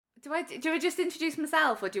Do I just introduce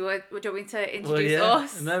myself, or do you want me to introduce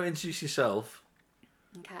us? No, introduce yourself.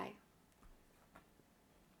 Okay.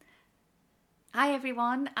 Hi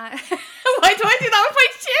everyone. Why do I do that with my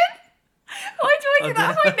chin? Why do I do that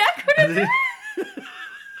with my neck when I do it?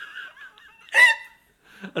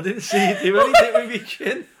 I didn't see you do anything with your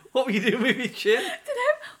chin. What were you doing with your chin? I don't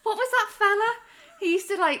know. What was that fella? He used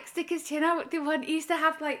to like stick his chin out. He used to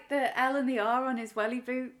have like the L and the R on his welly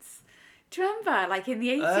boots. Do you remember? Like in the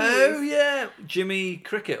 80s. Oh yeah, Jimmy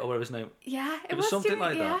Cricket or whatever his name. Yeah, it was something Jimmy,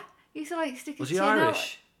 like that. Yeah, he used to like stick his chin out. Was he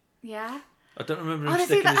Irish? Yeah. I don't remember him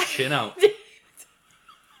sticking his chin out.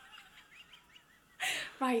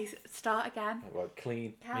 Right, start again. Right,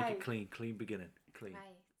 clean. Okay. Make it clean. Clean beginning. Clean.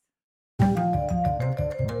 Right.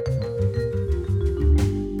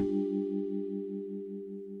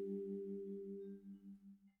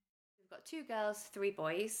 We've got 2 girls, 3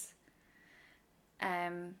 boys.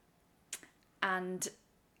 And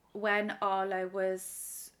when Arlo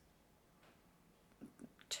was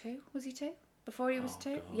 2, was he 2? Before he was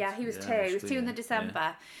 2? God. Yeah, he was 2. He was 2 in the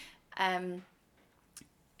December. Yeah.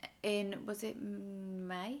 Was it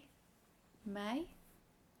May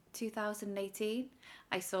 2018,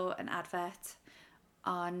 I saw an advert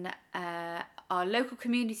on our local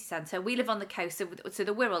community centre. We live on the coast, so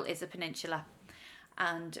the Wirral is a peninsula,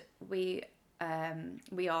 and we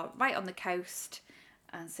are right on the coast,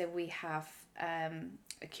 and so we have a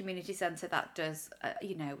community centre that does,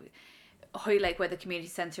 Hoylake, where the community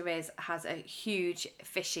centre is, has a huge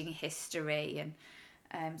fishing history,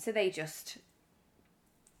 and so they just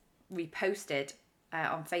reposted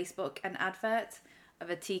on Facebook an advert of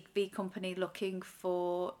a TV company looking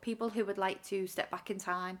for people who would like to step back in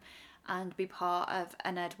time and be part of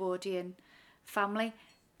an Edwardian family.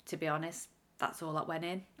 To be honest, that's all that went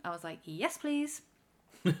in. I was like, yes, please.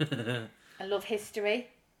 I love history.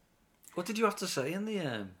 What did you have to say in the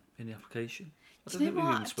application? I don't think we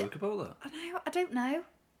even spoke about that. I don't know.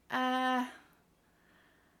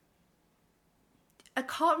 I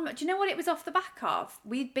can't remember. Do you know what it was off the back of?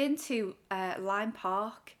 We'd been to Lyme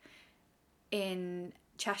Park in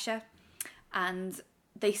Cheshire, and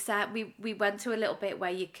they said we went to a little bit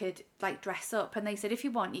where you could like dress up, and they said if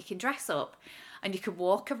you want you can dress up and you could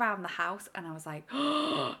walk around the house, and I was like,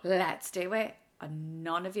 oh, let's do it, and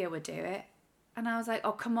none of you would do it, and I was like,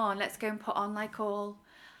 oh come on, let's go and put on like all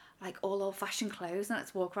old-fashioned clothes and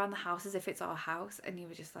let's walk around the house as if it's our house, and you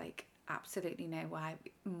were just like, absolutely no way,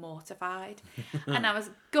 mortified. And I was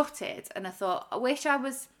gutted, and I thought, I wish there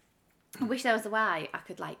was a way I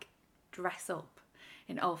could like dress up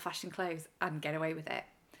in old-fashioned clothes and get away with it.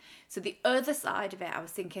 So the other side of it, I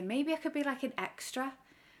was thinking maybe I could be like an extra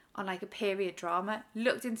on like a period drama.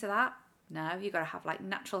 Looked into that. No, you've got to have like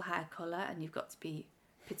natural hair colour, and you've got to be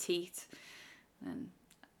petite, and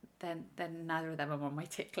then neither of them are on my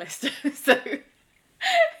tick list.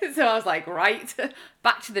 So I was like, right,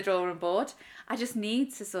 back to the drawing board. I just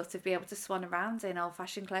need to sort of be able to swan around in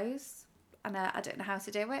old-fashioned clothes, and I don't know how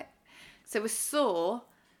to do it. So I saw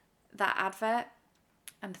that advert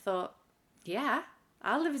and thought, yeah,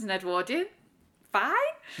 I'll live as an Edwardian. Fine.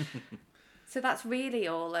 So that's really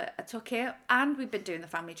all I took here. And we've been doing the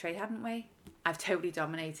family tree, haven't we? I've totally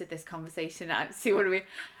dominated this conversation. See what I mean?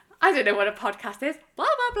 I don't know what a podcast is. Blah,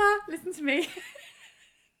 blah, blah. Listen to me.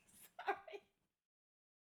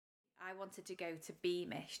 I wanted to go to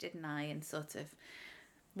Beamish, didn't I, and sort of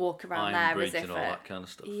walk around Iron there Bridge as if and all that kind of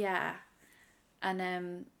stuff. Yeah,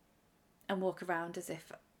 and walk around as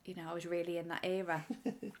if I was really in that era.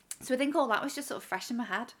 So I think all that was just sort of fresh in my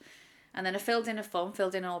head, and then I filled in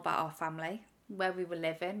all about our family, where we were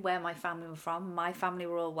living, where my family were from. My family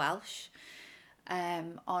were all Welsh,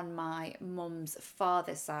 on my mum's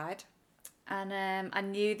father's side, and I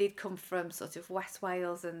knew they'd come from sort of West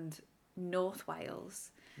Wales and North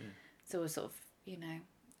Wales. Yeah. So I was sort of,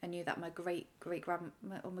 I knew that my great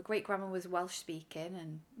grandma was Welsh speaking,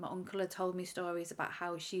 and my uncle had told me stories about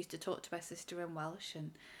how she used to talk to her sister in Welsh,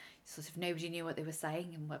 and sort of nobody knew what they were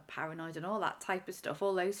saying and were paranoid and all that type of stuff,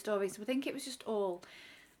 all those stories. So I think it was just all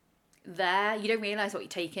there. You don't realise what you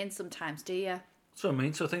take in sometimes, do you? So I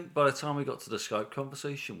mean, so I think by the time we got to the Skype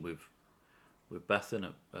conversation with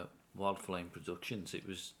Bethan at Wild Flame Productions, it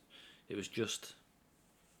was just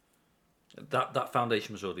that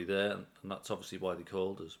foundation was already there, and that's obviously why they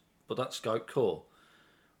called us. But that Skype call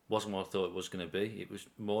wasn't what I thought it was going to be. It was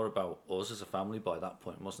more about us as a family by that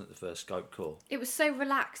point, wasn't it? The first Skype call. It was so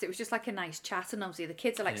relaxed. It was just like a nice chat, and obviously the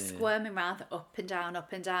kids are like squirming around up and down,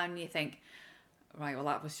 and you think, right, well,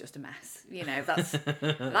 that was just a mess.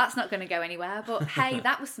 That's not going to go anywhere. But hey,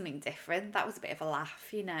 that was something different. That was a bit of a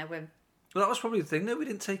laugh, when Well, that was probably the thing, though. We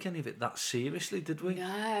didn't take any of it that seriously, did we?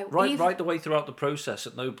 No. Right the way throughout the process,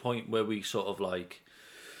 at no point where we sort of like...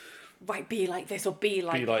 Right, be like this or be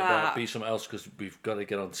like that. Be something else because we've got to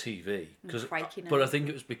get on TV. Crikey, no. But I think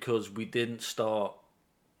it was because we didn't start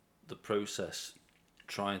the process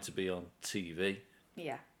trying to be on TV.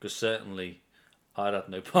 Yeah. Because certainly I'd had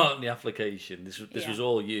no part in the application. This was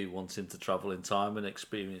all you wanting to travel in time and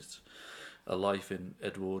experience a life in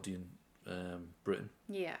Edwardian Britain.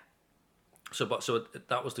 Yeah. So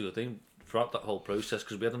that was the good thing throughout that whole process,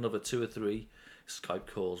 because we had another 2 or 3 Skype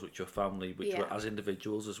calls, which were family, which were as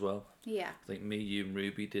individuals as well. Yeah. I think me, you, and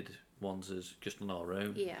Ruby did ones as just on our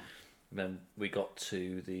own. Yeah. And then we got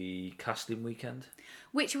to the casting weekend,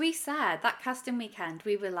 which we said that casting weekend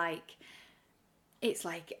we were like, it's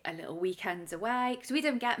like a little weekend away, because we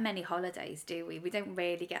don't get many holidays, do we? We don't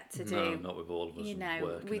really get to do. No, not with all of us. You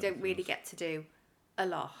know, we don't really get to do a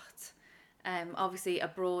lot. Obviously,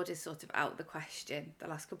 abroad is sort of out of the question the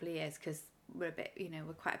last couple of years, because we're a bit,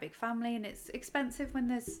 we're quite a big family, and it's expensive when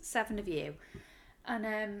there's 7 of you.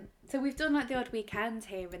 And so we've done like the odd weekend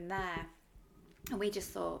here and there, and we just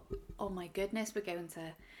thought, oh my goodness, we're going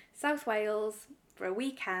to South Wales for a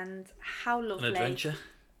weekend. How lovely! An adventure.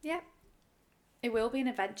 Yeah, it will be an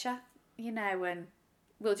adventure, and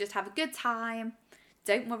we'll just have a good time.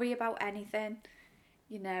 Don't worry about anything,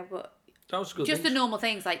 but that was good. Just the normal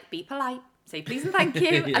things like be polite, say please and thank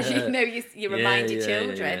you, as you remind your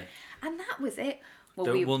children. Yeah. And that was it. Well,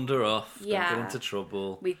 don't wander off. Yeah. Don't get into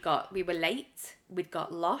trouble. We were late. We'd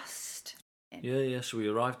got lost. Yeah. So we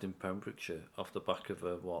arrived in Pembrokeshire off the back of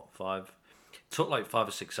It took like 5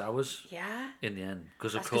 or 6 hours. Yeah. In the end,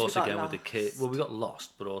 because of course again with the kids. Well, we got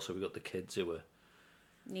lost, but also we got the kids who were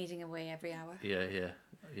needing a wee every hour.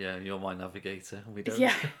 Yeah. You're my navigator. We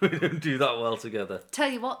don't do that well together. Tell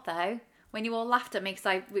you what, though, when you all laughed at me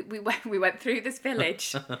because we went through this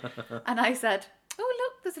village, and I said, oh,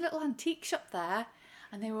 look, there's a little antique shop there.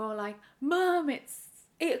 And they were all like, Mum, it's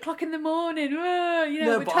 8 o'clock in the morning.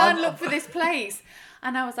 We're trying to look for this place.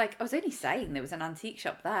 And I was like, I was only saying there was an antique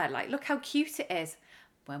shop there. Like, look how cute it is.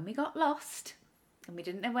 When we got lost and we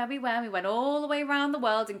didn't know where we were, we went all the way around the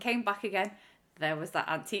world and came back again. There was that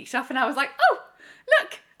antique shop. And I was like, oh,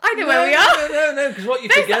 look, I know where we are. No, because what you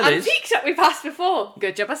forget is... antique shop we passed before.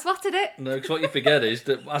 Good job I spotted it. No, because what you forget is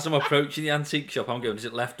that as I'm approaching the antique shop, I'm going, is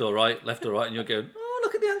it left or right? Left or right? And you're going, oh,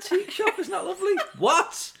 look at the antique shop. Isn't that lovely?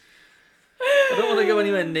 What? I don't want to go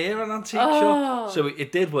anywhere near an antique shop. So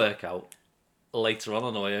it did work out later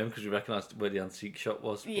on the way home, because we recognised where the antique shop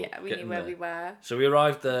was. Yeah, we knew where we were. So we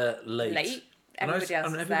arrived there late. Everybody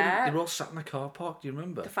else was there. They were all sat in the car park, do you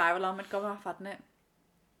remember? The fire alarm had gone off, hadn't it?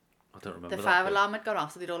 I don't remember the fire alarm had gone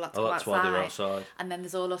off, so they'd all had to go outside. That's why they were outside. And then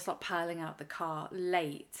there's all us piling out the car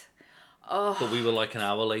late. Oh. But we were like an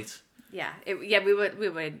hour late. Yeah, we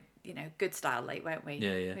were good style late, weren't we?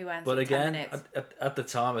 Yeah. We weren't. But again, 10 minutes. At the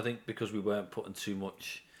time, I think because we weren't putting too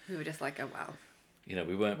much. We were just like, oh wow.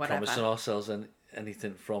 We weren't promising ourselves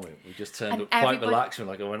anything from it. We just turned and up quite relaxed. We're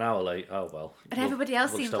like, oh, an hour late. Oh well. But everybody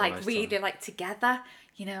else seemed like really like together.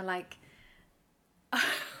 Like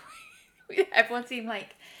everyone seemed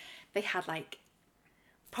like they had like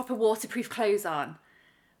proper waterproof clothes on,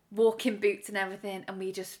 walking boots and everything, and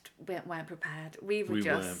we just weren't prepared. We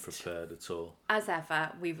weren't prepared at all. As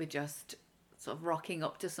ever, we were just sort of rocking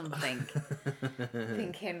up to something,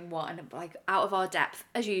 thinking what, and like out of our depth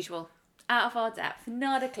as usual. Out of our depth,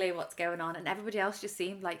 not a clue what's going on, and everybody else just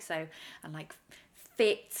seemed like so and like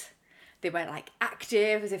fit. They weren't like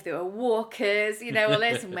active as if they were walkers, all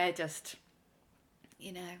this, and we're just,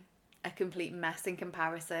 a complete mess in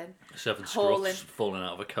comparison. 7 struts falling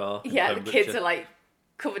out of a car. Yeah, the kids are like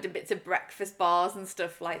covered in bits of breakfast bars and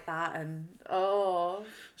stuff like that, and oh.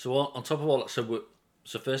 So on top of all that,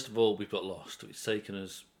 so first of all, we've got lost. It's taken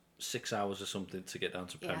us 6 hours or something to get down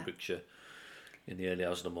to Pembrokeshire. In the early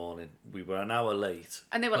hours of the morning, we were an hour late,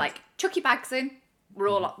 and they were like, "Chuck your bags in. We're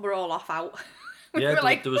all off out." There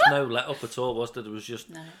was no let up at all, was there? There was just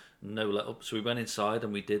no let up. So we went inside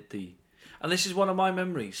and we did and this is one of my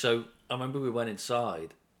memories. So I remember we went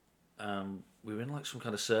inside, we were in like some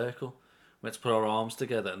kind of circle. We had to put our arms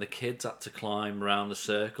together, and the kids had to climb around the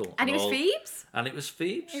circle. And it was Phoebes. And it was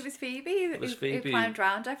Phoebes. It was Phoebe. Who climbed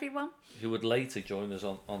round everyone. Who would later join us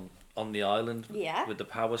on the island with the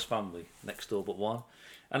Powers family next door but one.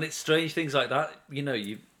 And it's strange things like that.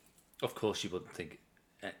 You of course you wouldn't think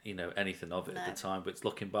anything of it at the time, but it's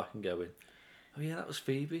looking back and going, oh yeah, that was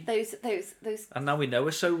Phoebe. Those and now we know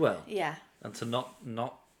her so well. Yeah. And to not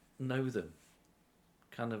know them,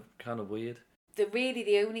 kind of weird.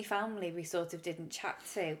 The only family we sort of didn't chat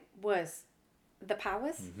to was the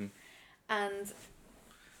Powers. Mm-hmm. And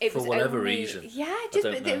it for was whatever only, reason. Yeah,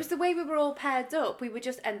 it was the way we were all paired up. We were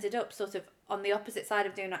just ended up sort of on the opposite side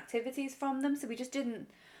of doing activities from them, so we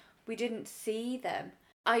didn't see them.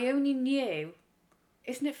 I only knew.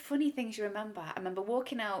 Isn't it funny things you remember? I remember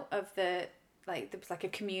walking out of there was like a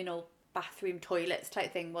communal bathroom toilets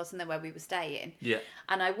type thing, wasn't there, where we were staying? Yeah.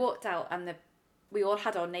 And I walked out and we all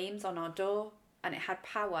had our names on our door and it had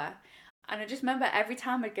Power. And I just remember every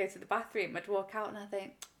time I'd go to the bathroom, I'd walk out and I'd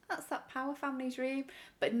think, that's that Power family's room.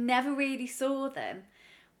 But never really saw them.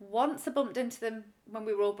 Once I bumped into them when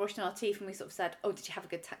we were all brushing our teeth and we sort of said, oh, did you have a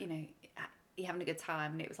good time? You know, you having a good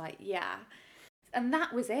time? And it was like, yeah. And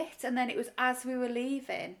that was it. And then it was as we were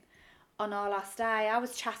leaving on our last day, I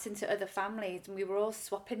was chatting to other families and we were all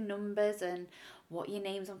swapping numbers and what your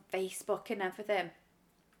name's on Facebook and everything.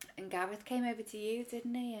 And Gareth came over to you,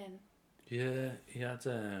 didn't he? And yeah, he had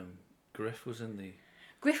Griff was in the.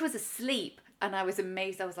 Griff was asleep, and I was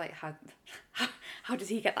amazed. I was like, how does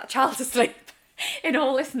he get that child to sleep in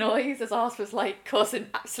all this noise? As ours was like causing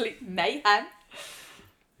absolute mayhem.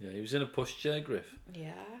 Yeah, he was in a pushchair, Griff.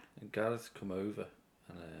 Yeah. And Gareth come over,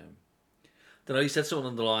 and don't know. He said something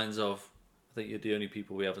on the lines of, "I think you're the only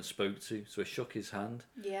people we haven't spoke to." So I shook his hand.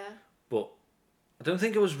 Yeah. But I don't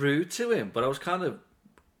think I was rude to him, but I was kind of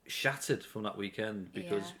shattered from that weekend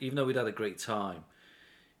because even though we'd had a great time,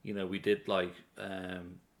 you know, we did like the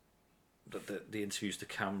interviews to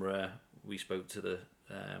camera. We spoke to the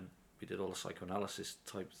we did all the psychoanalysis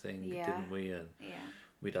type thing, didn't we? And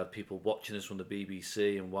we'd had people watching us from the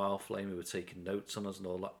BBC and Wildflame who were taking notes on us and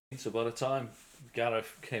all that. So by the time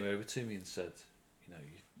Gareth came over to me and said, you know,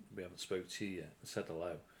 we haven't spoke to you yet, and said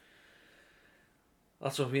hello.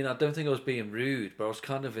 That's what I mean. I don't think I was being rude, but I was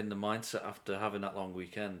kind of in the mindset after having that long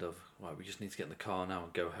weekend of, right, we just need to get in the car now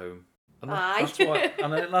and go home. And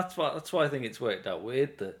that's why I think it's worked out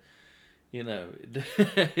weird that, you know,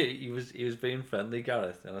 he was being friendly,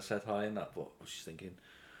 Gareth, and I said hi and that, but I was just thinking,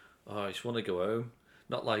 oh, I just want to go home.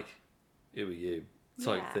 Not like, who are you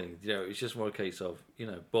type thing. You know, it's just more a case of, you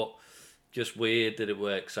know, but just weird that it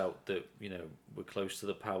works out that, you know, we're close to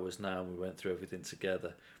the Powers now and we went through everything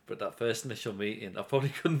together. But that first initial meeting, I probably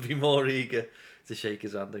couldn't be more eager to shake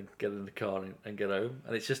his hand and get in the car and get home.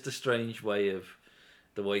 And it's just a strange way of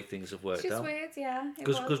the way things have worked out. It's just weird, yeah.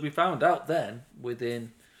 Because we found out then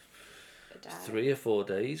within 3 or 4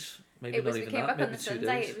 days, maybe not even that, maybe 2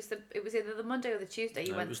 days. It was either the Monday or the Tuesday.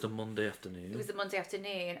 It was the Monday afternoon. It was the Monday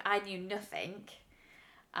afternoon. I knew nothing,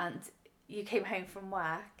 and you came home from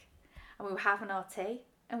work, and we were having our tea,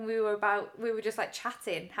 and we were just like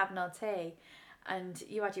chatting, having our tea, and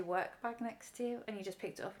you had your work bag next to you, and you just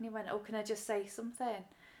picked it up and you went, "Oh, can I just say something?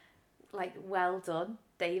 Like, well done,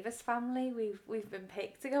 Davis family. We've been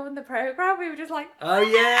picked to go on the programme." We were just like, oh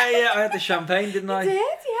yeah, I had the champagne, didn't I? You did,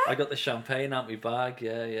 yeah. I got the champagne out my bag,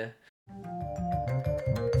 yeah.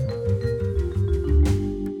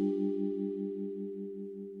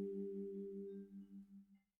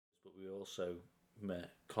 But we also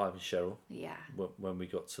met Clive and Cheryl. Yeah. When we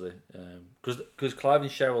got to the because Clive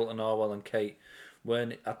and Cheryl and Arwell and Kate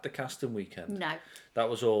weren't at the casting weekend. No. That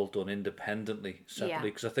was all done independently,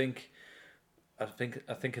 separately. Because I think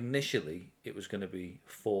initially it was going to be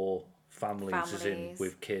 4 families, as in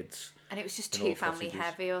with kids, and it was just too family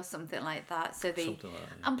heavy or something like that. So something like that,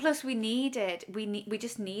 yeah. And plus we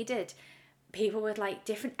just needed people with like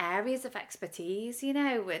different areas of expertise, you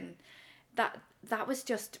know, and that was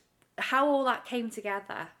just how all that came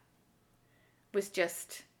together was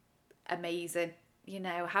just amazing, you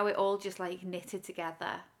know, how it all just like knitted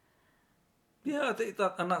together. Yeah, I think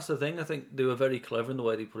that, and that's the thing. I think they were very clever in the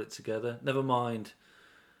way they put it together. Never mind,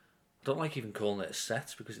 I don't like even calling it a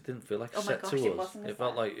set because it didn't feel like a set to us. It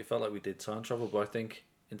felt like we did time travel. But I think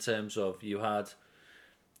in terms of you had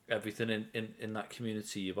everything in that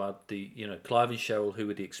community. You had the Clive and Cheryl, who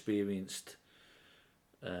were the experienced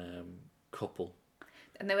couple.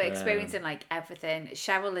 And they were experiencing like everything.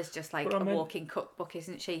 Cheryl is just like a walking cookbook,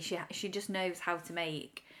 isn't she? She just knows how to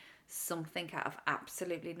make something out of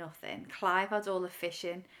absolutely nothing. Clive had all the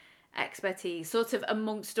fishing expertise, sort of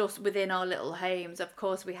amongst us within our little homes. Of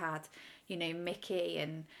course, we had, Mickey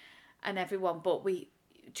and everyone, but we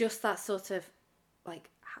just that sort of like,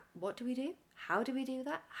 what do we do? How do we do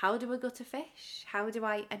that? How do we go to fish? How do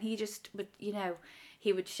I? And he just would,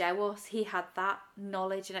 he would show us. He had that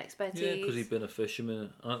knowledge and expertise. Yeah, because he'd been a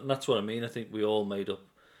fisherman. And that's what I mean. I think we all made up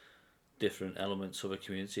different elements of a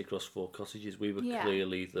community across 4 cottages. We were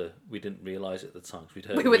clearly we didn't realise at the time.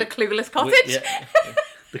 We were the Clueless cottage.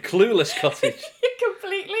 The Clueless cottage.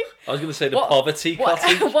 Completely. I was going to say the poverty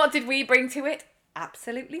cottage. What did we bring to it?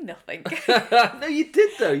 Absolutely nothing. No, you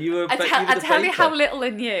did though. You were. I tell you how little I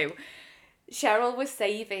knew. Cheryl was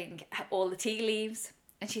saving all the tea leaves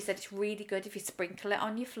And she said it's really good if you sprinkle it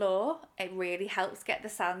on your floor. It really helps get the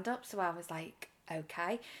sand up. So I was like,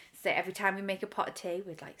 okay. So every time we make a pot of tea,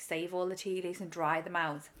 we'd like save all the tea leaves and dry them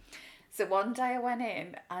out. So one day I went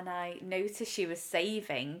in and I noticed she was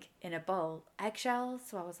saving in a bowl eggshells.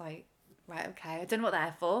 So I was like, right, okay, I don't know what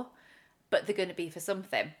they're for, but they're going to be for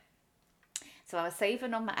something. So I was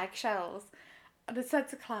saving on my eggshells. And I said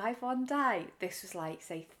to Clive one day, this was like,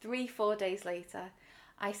 say, 3-4 days later,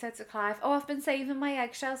 I said to Clive, oh, I've been saving my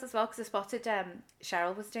eggshells as well because I spotted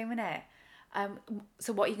Cheryl was doing it.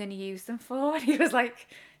 So what are you going to use them for? And he was like,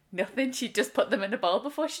 nothing. She just put them in a bowl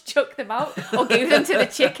before she chucked them out or gave them to the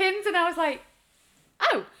chickens. And I was like,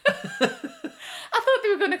 oh, I thought they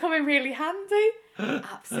were going to come in really handy.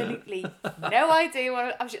 Absolutely no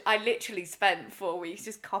idea. I literally spent 4 weeks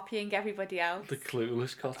just copying everybody else. The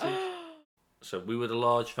Clueless Cottage. So we were a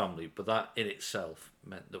large family, but that in itself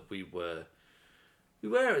meant that we were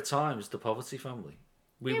at times the poverty family.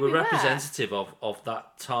 We were representative of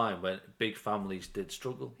that time when big families did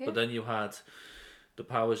struggle. Yeah. But then you had the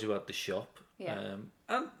Powers who had the shop. Yeah.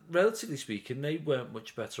 And relatively speaking, they weren't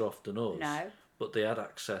much better off than us. No. But they had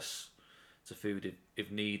access to food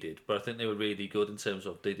if needed. But I think they were really good in terms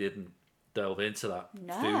of they didn't delve into that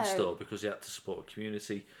food store because they had to support a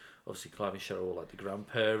community. Obviously, Clive and Cheryl were like the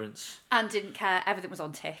grandparents. And didn't care. Everything was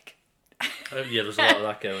on tick. Yeah, there's a lot of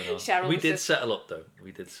that going on. We did settle up, though.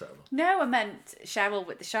 We did settle up. No, I meant Cheryl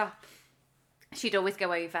with the shop. She'd always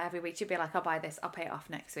go over every week. She'd be like, I'll buy this. I'll pay it off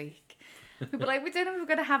next week. We'd be like, we don't know if we're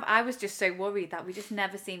going to have... I was just so worried that we just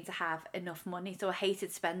never seemed to have enough money. So I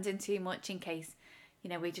hated spending too much in case,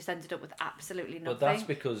 we just ended up with absolutely nothing. But that's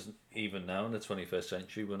because even now in the 21st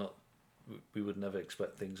century, we would never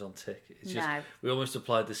expect things on tick. It's just we almost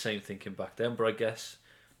applied the same thinking back then, but I guess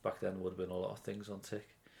back then would have been a lot of things on tick.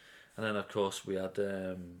 And then of course we had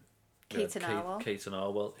Kate and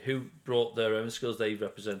Arwell, who brought their own skills. They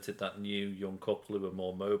represented that new young couple who were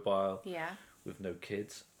more mobile, with no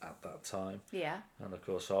kids at that time. Yeah. And of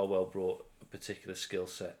course Arwell brought a particular skill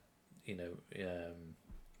set,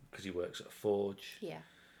 because he works at a forge. Yeah.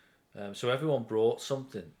 So everyone brought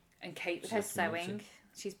something. And Kate with her sewing.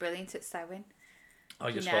 She's brilliant at sewing.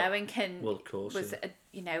 Of course.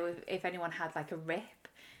 If anyone had like a rip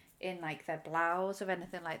in like their blouse or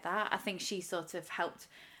anything like that, I think she sort of helped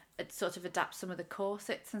adapt some of the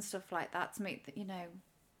corsets and stuff like that to make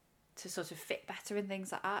to sort of fit better and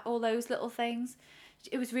things like that. All those little things.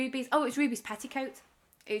 It was Ruby's petticoat.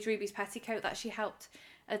 It was Ruby's petticoat that she helped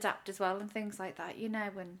adapt as well and things like that.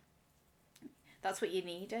 And that's what you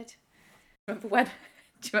needed. Do you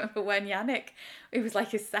remember when Yannick, it was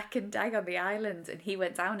like his second day on the island and he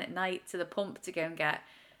went down at night to the pump to go and get,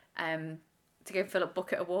 to go and fill up a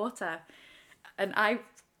bucket of water. And I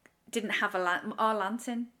didn't have our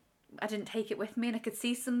lantern. I didn't take it with me and I could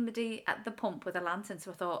see somebody at the pump with a lantern.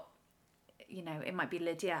 So I thought, it might be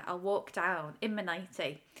Lydia. I'll walk down in my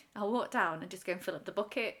nightie. I'll walk down and just go and fill up the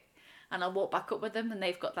bucket and I'll walk back up with them and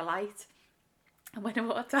they've got the light. And when I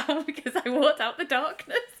walked down, because I walked out the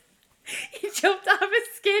darkness, he jumped out of his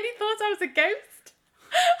skin. He thought I was a ghost.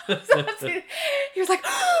 He was like,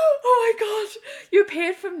 oh my God, you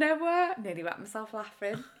appeared from nowhere. I nearly wet myself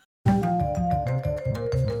laughing.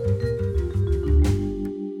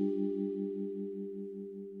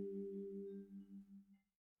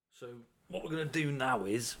 So what we're going to do now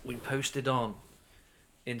is we posted on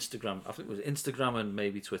Instagram. I think it was Instagram and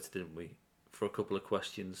maybe Twitter, didn't we? For a couple of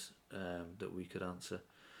questions that we could answer.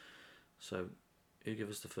 So who give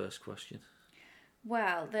us the first question?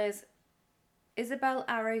 Well, there's Isabel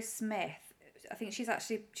Arrow Smith. I think she's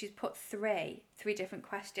put three different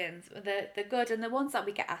questions. They're good and the ones that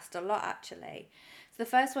we get asked a lot actually. So the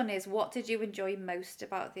first one is, what did you enjoy most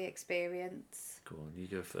about the experience? Go on, you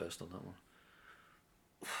go first on that one.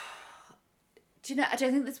 Do you know? I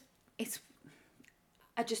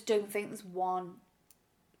just don't think there's one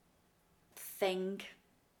thing.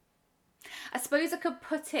 I suppose I could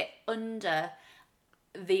put it under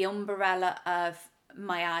the umbrella of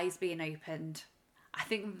my eyes being opened. I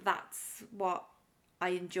think that's what I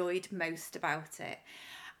enjoyed most about it.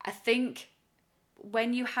 I think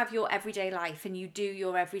when you have your everyday life and you do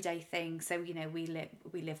your everyday thing, so we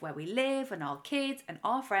live where we live and our kids and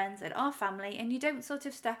our friends and our family, and you don't sort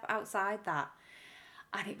of step outside that.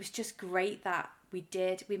 And it was just great that we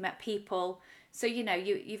met people. So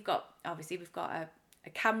we've got a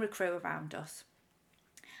camera crew around us,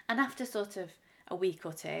 and after sort of a week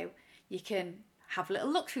or two, you can have a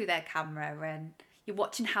little look through their camera and you're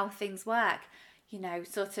watching how things work.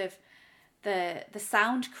 Sort of the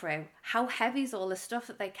sound crew, how heavy is all the stuff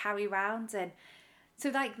that they carry around. And so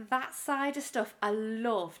like that side of stuff, I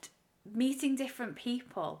loved meeting different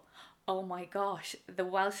people, oh my gosh, the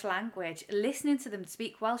Welsh language, listening to them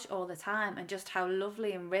speak Welsh all the time and just how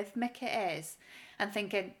lovely and rhythmic it is, and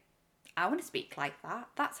thinking, I want to speak like that.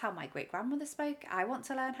 That's how my great grandmother spoke. I want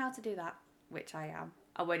to learn how to do that, which I am.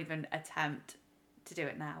 I won't even attempt to do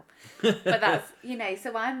it now. But that's,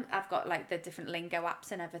 so I've got like the different lingo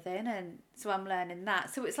apps and everything, and so I'm learning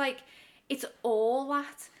that. So it's like, it's all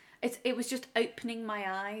that. It was just opening my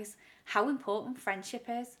eyes how important friendship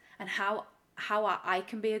is, and how I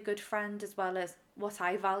can be a good friend, as well as what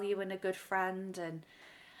I value in a good friend,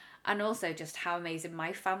 and also just how amazing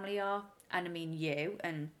my family are, and I mean you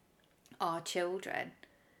and our children,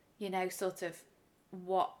 sort of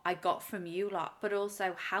what I got from you lot, but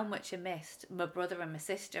also how much I missed my brother and my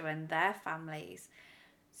sister and their families.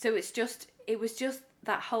 So it was just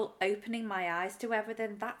that whole opening my eyes to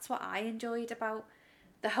everything. That's what I enjoyed about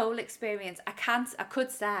the whole experience. I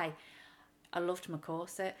could say I loved my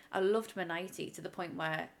corset. I loved my nightie to the point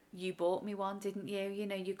where you bought me one, didn't you?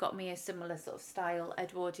 You got me a similar sort of style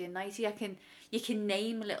Edwardian nightie. You can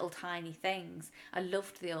name little tiny things. I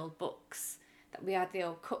loved the old books that we had, the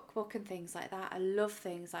old cookbook and things like that. I love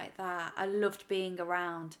things like that. I loved being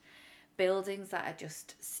around buildings that are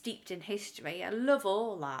just steeped in history. I love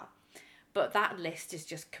all that. But that list is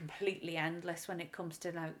just completely endless when it comes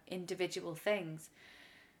to individual things.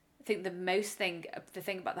 I think the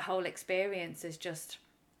thing about the whole experience is just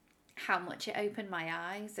how much it opened my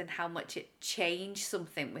eyes and how much it changed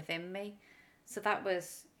something within me. So that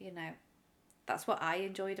was, that's what I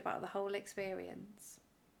enjoyed about the whole experience.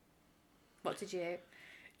 What did you?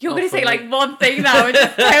 You're going to say like one thing now and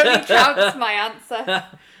just totally trumps my answer.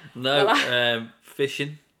 No,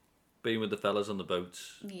 fishing, being with the fellas on the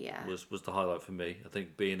boats, yeah, was the highlight for me. I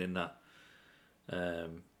think being in that,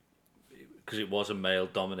 because it was a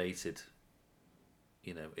male-dominated,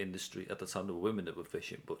 industry at the time. There were women that were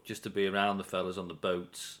fishing, but just to be around the fellas on the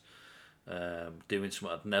boats, doing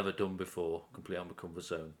something I'd never done before, completely out of my comfort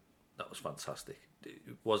zone, that was fantastic.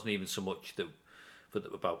 It wasn't even so much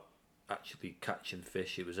about actually catching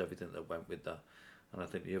fish, it was everything that went with that. And I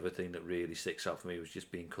think the other thing that really sticks out for me was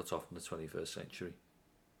just being cut off in the 21st century,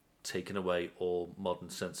 taking away all modern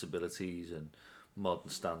sensibilities and modern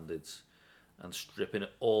standards, and stripping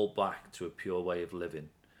it all back to a pure way of living,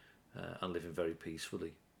 and living very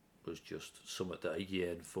peacefully, was just something that I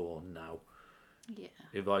yearn for now. Yeah.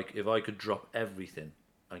 If I could drop everything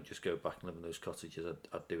and just go back and live in those cottages,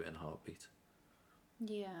 I'd do it in a heartbeat.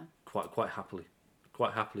 Yeah. Quite happily.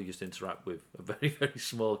 Quite happily just interact with a very, very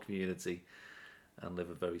small community and live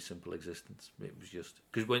a very simple existence. It was just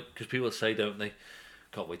because people say, don't they,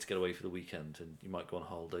 can't wait to get away for the weekend, and you might go on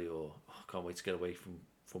holiday, or can't wait to get away from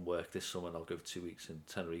work this summer and I'll go for 2 weeks in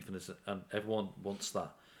Tenerife, and everyone wants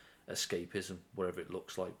that escapism wherever it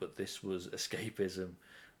looks like, but this was escapism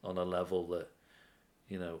on a level that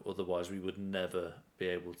otherwise we would never be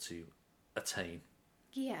able to attain.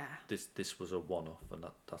 Yeah. This was a one-off, and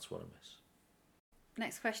that's what I miss.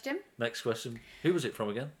 Next question. Who was it from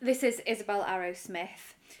again? This is Isabel Arrow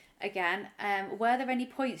Smith. Again, were there any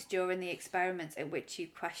points during the experiment at which you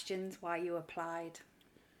questioned why you applied?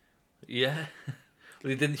 Yeah. Well,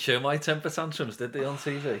 they didn't show my temper tantrums, did they, on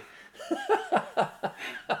TV?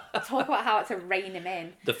 Talk about how I had to rein him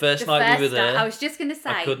in. The first night we were there, I was just going to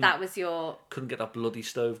say that was couldn't get that bloody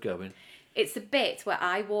stove going. It's the bit where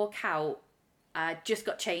I walk out, I just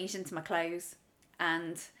got changed into my clothes,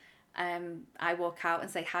 and I walk out and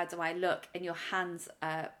say, how do I look? And your hands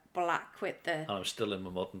are black with the... And I'm still in my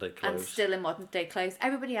modern day clothes. I'm still in modern day clothes.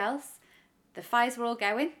 Everybody else, the fires were all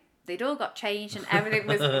going. They'd all got changed and everything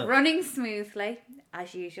was running smoothly,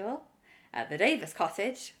 as usual, at the Davis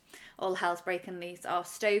cottage. All hell's breaking loose. Our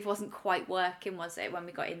stove wasn't quite working, was it? When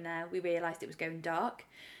we got in there, we realised it was going dark.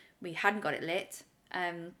 We hadn't got it lit.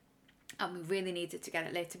 And we really needed to get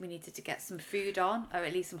it lit, and we needed to get some food on, or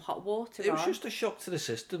at least some hot water on. It was just a shock to the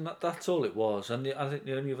system. That's all it was. And I think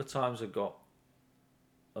the only other times I got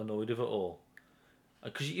annoyed with it all,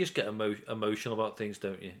 because you just get emotional about things,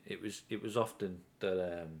 don't you? It was often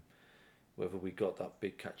that whether we got that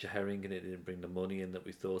big catch of herring and it didn't bring the money in that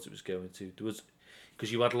we thought it was going to. There was,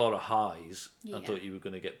 because you had a lot of highs and thought you were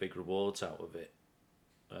going to get big rewards out of it.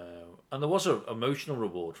 And there was an emotional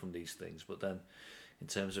reward from these things, but then in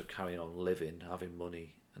terms of carrying on living, having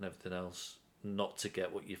money and everything else, not to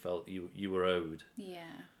get what you felt you were owed. Yeah.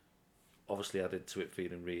 Obviously added to it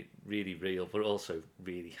feeling really real, but also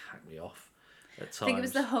really hacked me off at times. I think it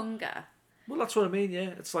was the hunger. Well, that's what I mean, yeah.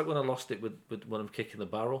 It's like when I lost it with when I'm kicking the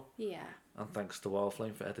barrel. Yeah. And thanks to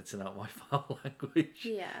Wildflame for editing out my foul language.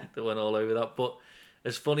 Yeah. That went all over that. But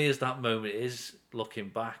as funny as that moment is, looking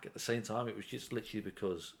back, at the same time, it was just literally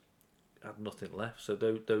because I had nothing left. So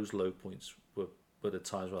those low points were were the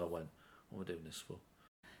times when I went, what am I doing this for?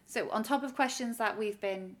 So on top of questions that we've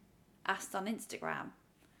been asked on Instagram,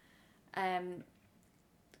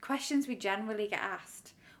 questions we generally get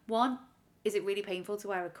asked. One, is it really painful to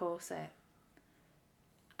wear a corset?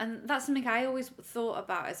 And that's something I always thought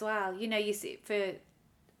about as well. You know, you see for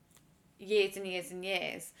years and years and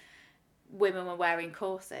years, women were wearing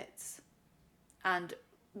corsets and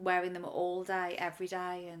wearing them all day, every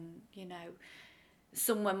day. And, you know,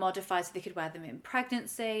 some were modified so they could wear them in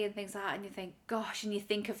pregnancy and things like that. And you think, gosh, and you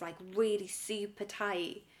think of like really super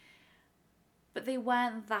tight. But they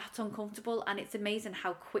weren't that uncomfortable, and it's amazing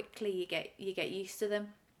how quickly you get used to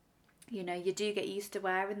them. You know, you do get used to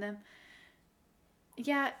wearing them.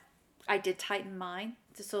 Yeah, I did tighten mine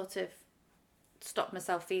to sort of stop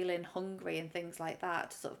myself feeling hungry and things like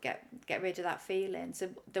that, to sort of get rid of that feeling. So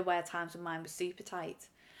there were times when mine was super tight.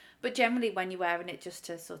 But generally when you're wearing it just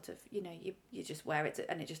to sort of, you know, you just wear it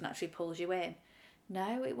and it just naturally pulls you in.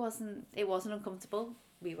 No, it wasn't uncomfortable.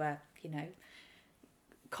 We were, you know,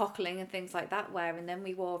 cockling and things like that wearing them.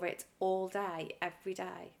 We wore it all day, every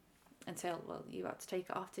day, until, well, you had to take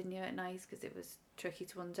it off, didn't you, at night, because it was tricky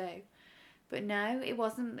to undo. But no, it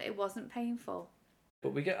wasn't painful.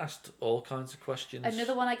 But we get asked all kinds of questions.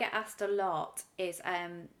 Another one I get asked a lot is,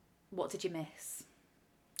 what did you miss?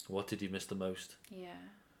 What did you miss the most? Yeah.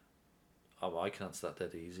 Oh, I can answer that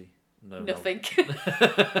dead easy. Nothing.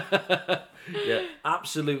 Yeah,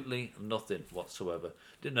 absolutely nothing whatsoever.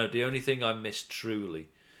 No, the only thing I missed truly,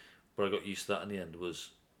 but I got used to that in the end, was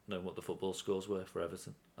knowing what the football scores were for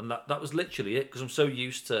Everton. And that was literally it, because I'm so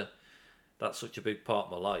used to that's such a big part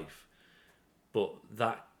of my life. But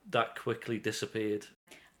that quickly disappeared.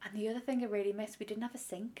 And the other thing I really missed, we didn't have a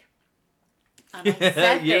sink. And I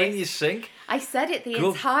said You're this, in your sink? I said it the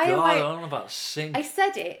Good entire God, way. I don't know about sink. I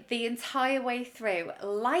said it the entire way through.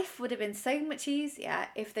 Life would have been so much easier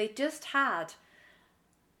if they just had.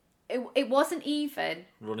 It wasn't even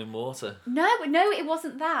Running water. No, it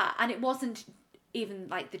wasn't that, and it wasn't even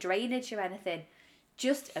like the drainage or anything.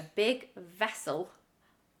 Just a big vessel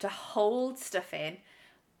to hold stuff in,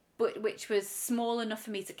 but which was small enough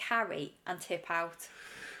for me to carry and tip out.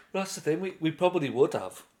 Well, that's the thing. We probably would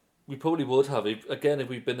have. We probably would have. If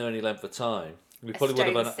we'd been there any length of time, we probably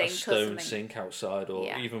would have had a stone sink outside, or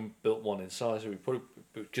even built one inside. So we probably,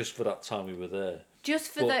 just for that time we were there.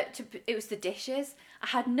 Just for it was the dishes. I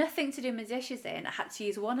had nothing to do my dishes in. I had to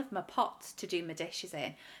use one of my pots to do my dishes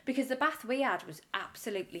in, because the bath we had was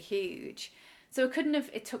absolutely huge. So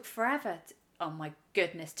it took forever. Oh my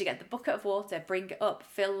goodness, to get the bucket of water, bring it up,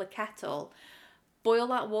 fill the kettle, boil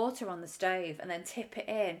that water on the stove, and then tip it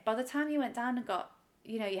in. By the time you went down and got,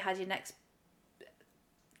 you know, you had your next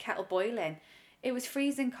kettle boiling, it was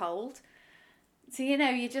freezing cold. So, you know,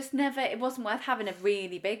 you just never, it wasn't worth having a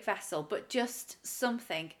really big vessel, but just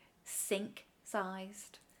something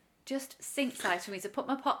sink-sized. Just sink-sized for me to put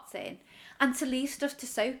my pots in and to leave stuff to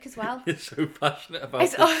soak as well. You're so passionate about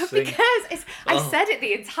this sink. Because I said it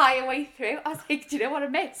the entire way through. I was like, do you know what I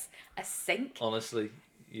miss? A sink. Honestly,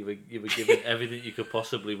 you were given everything you could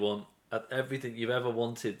possibly want, everything you've ever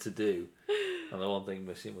wanted to do. And the one thing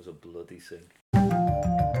missing was a bloody sink.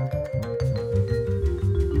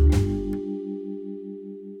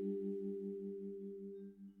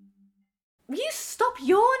 Will you stop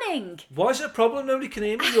yawning? Why is it a problem? Nobody can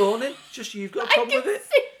hear me yawning. Just you've got a problem with it.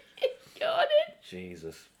 See you yawning.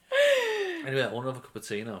 Jesus. Anyway, I want another cup of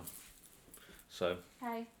tea now. So,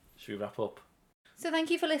 Okay. should we wrap up? So thank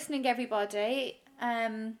you for listening, everybody.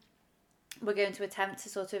 We're going to attempt to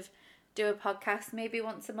sort of do a podcast maybe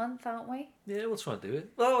once a month, aren't we? Yeah, we'll try and do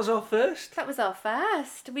it. Well, that was our first. That was our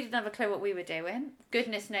first. We didn't have a clue what we were doing.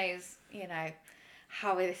 Goodness knows, you know,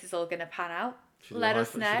 how this is all going to pan out. Let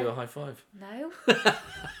us know. Should we do a high five? No.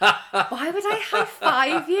 Why would I high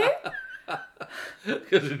five you?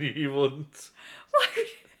 Because I knew you wouldn't.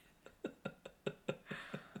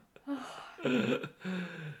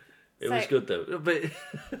 It was good though. But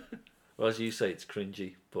well, as you say, it's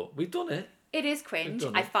cringy, but we've done it. It is cringe.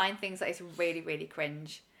 I find things that is really, really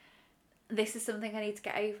cringe. This is something I need to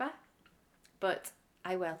get over, but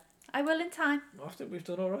I will. I will in time. I think we've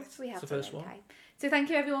done all right. We have the first one. So thank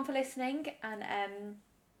you everyone for listening, and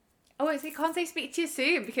I can't say speak to you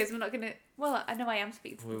soon because we're not gonna. Well, I know I am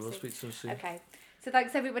speaking to them. We will speak to them soon. Okay. So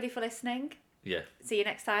thanks everybody for listening. Yeah. See you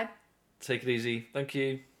next time. Take it easy. Thank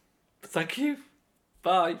you. Thank you.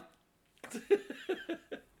 Bye.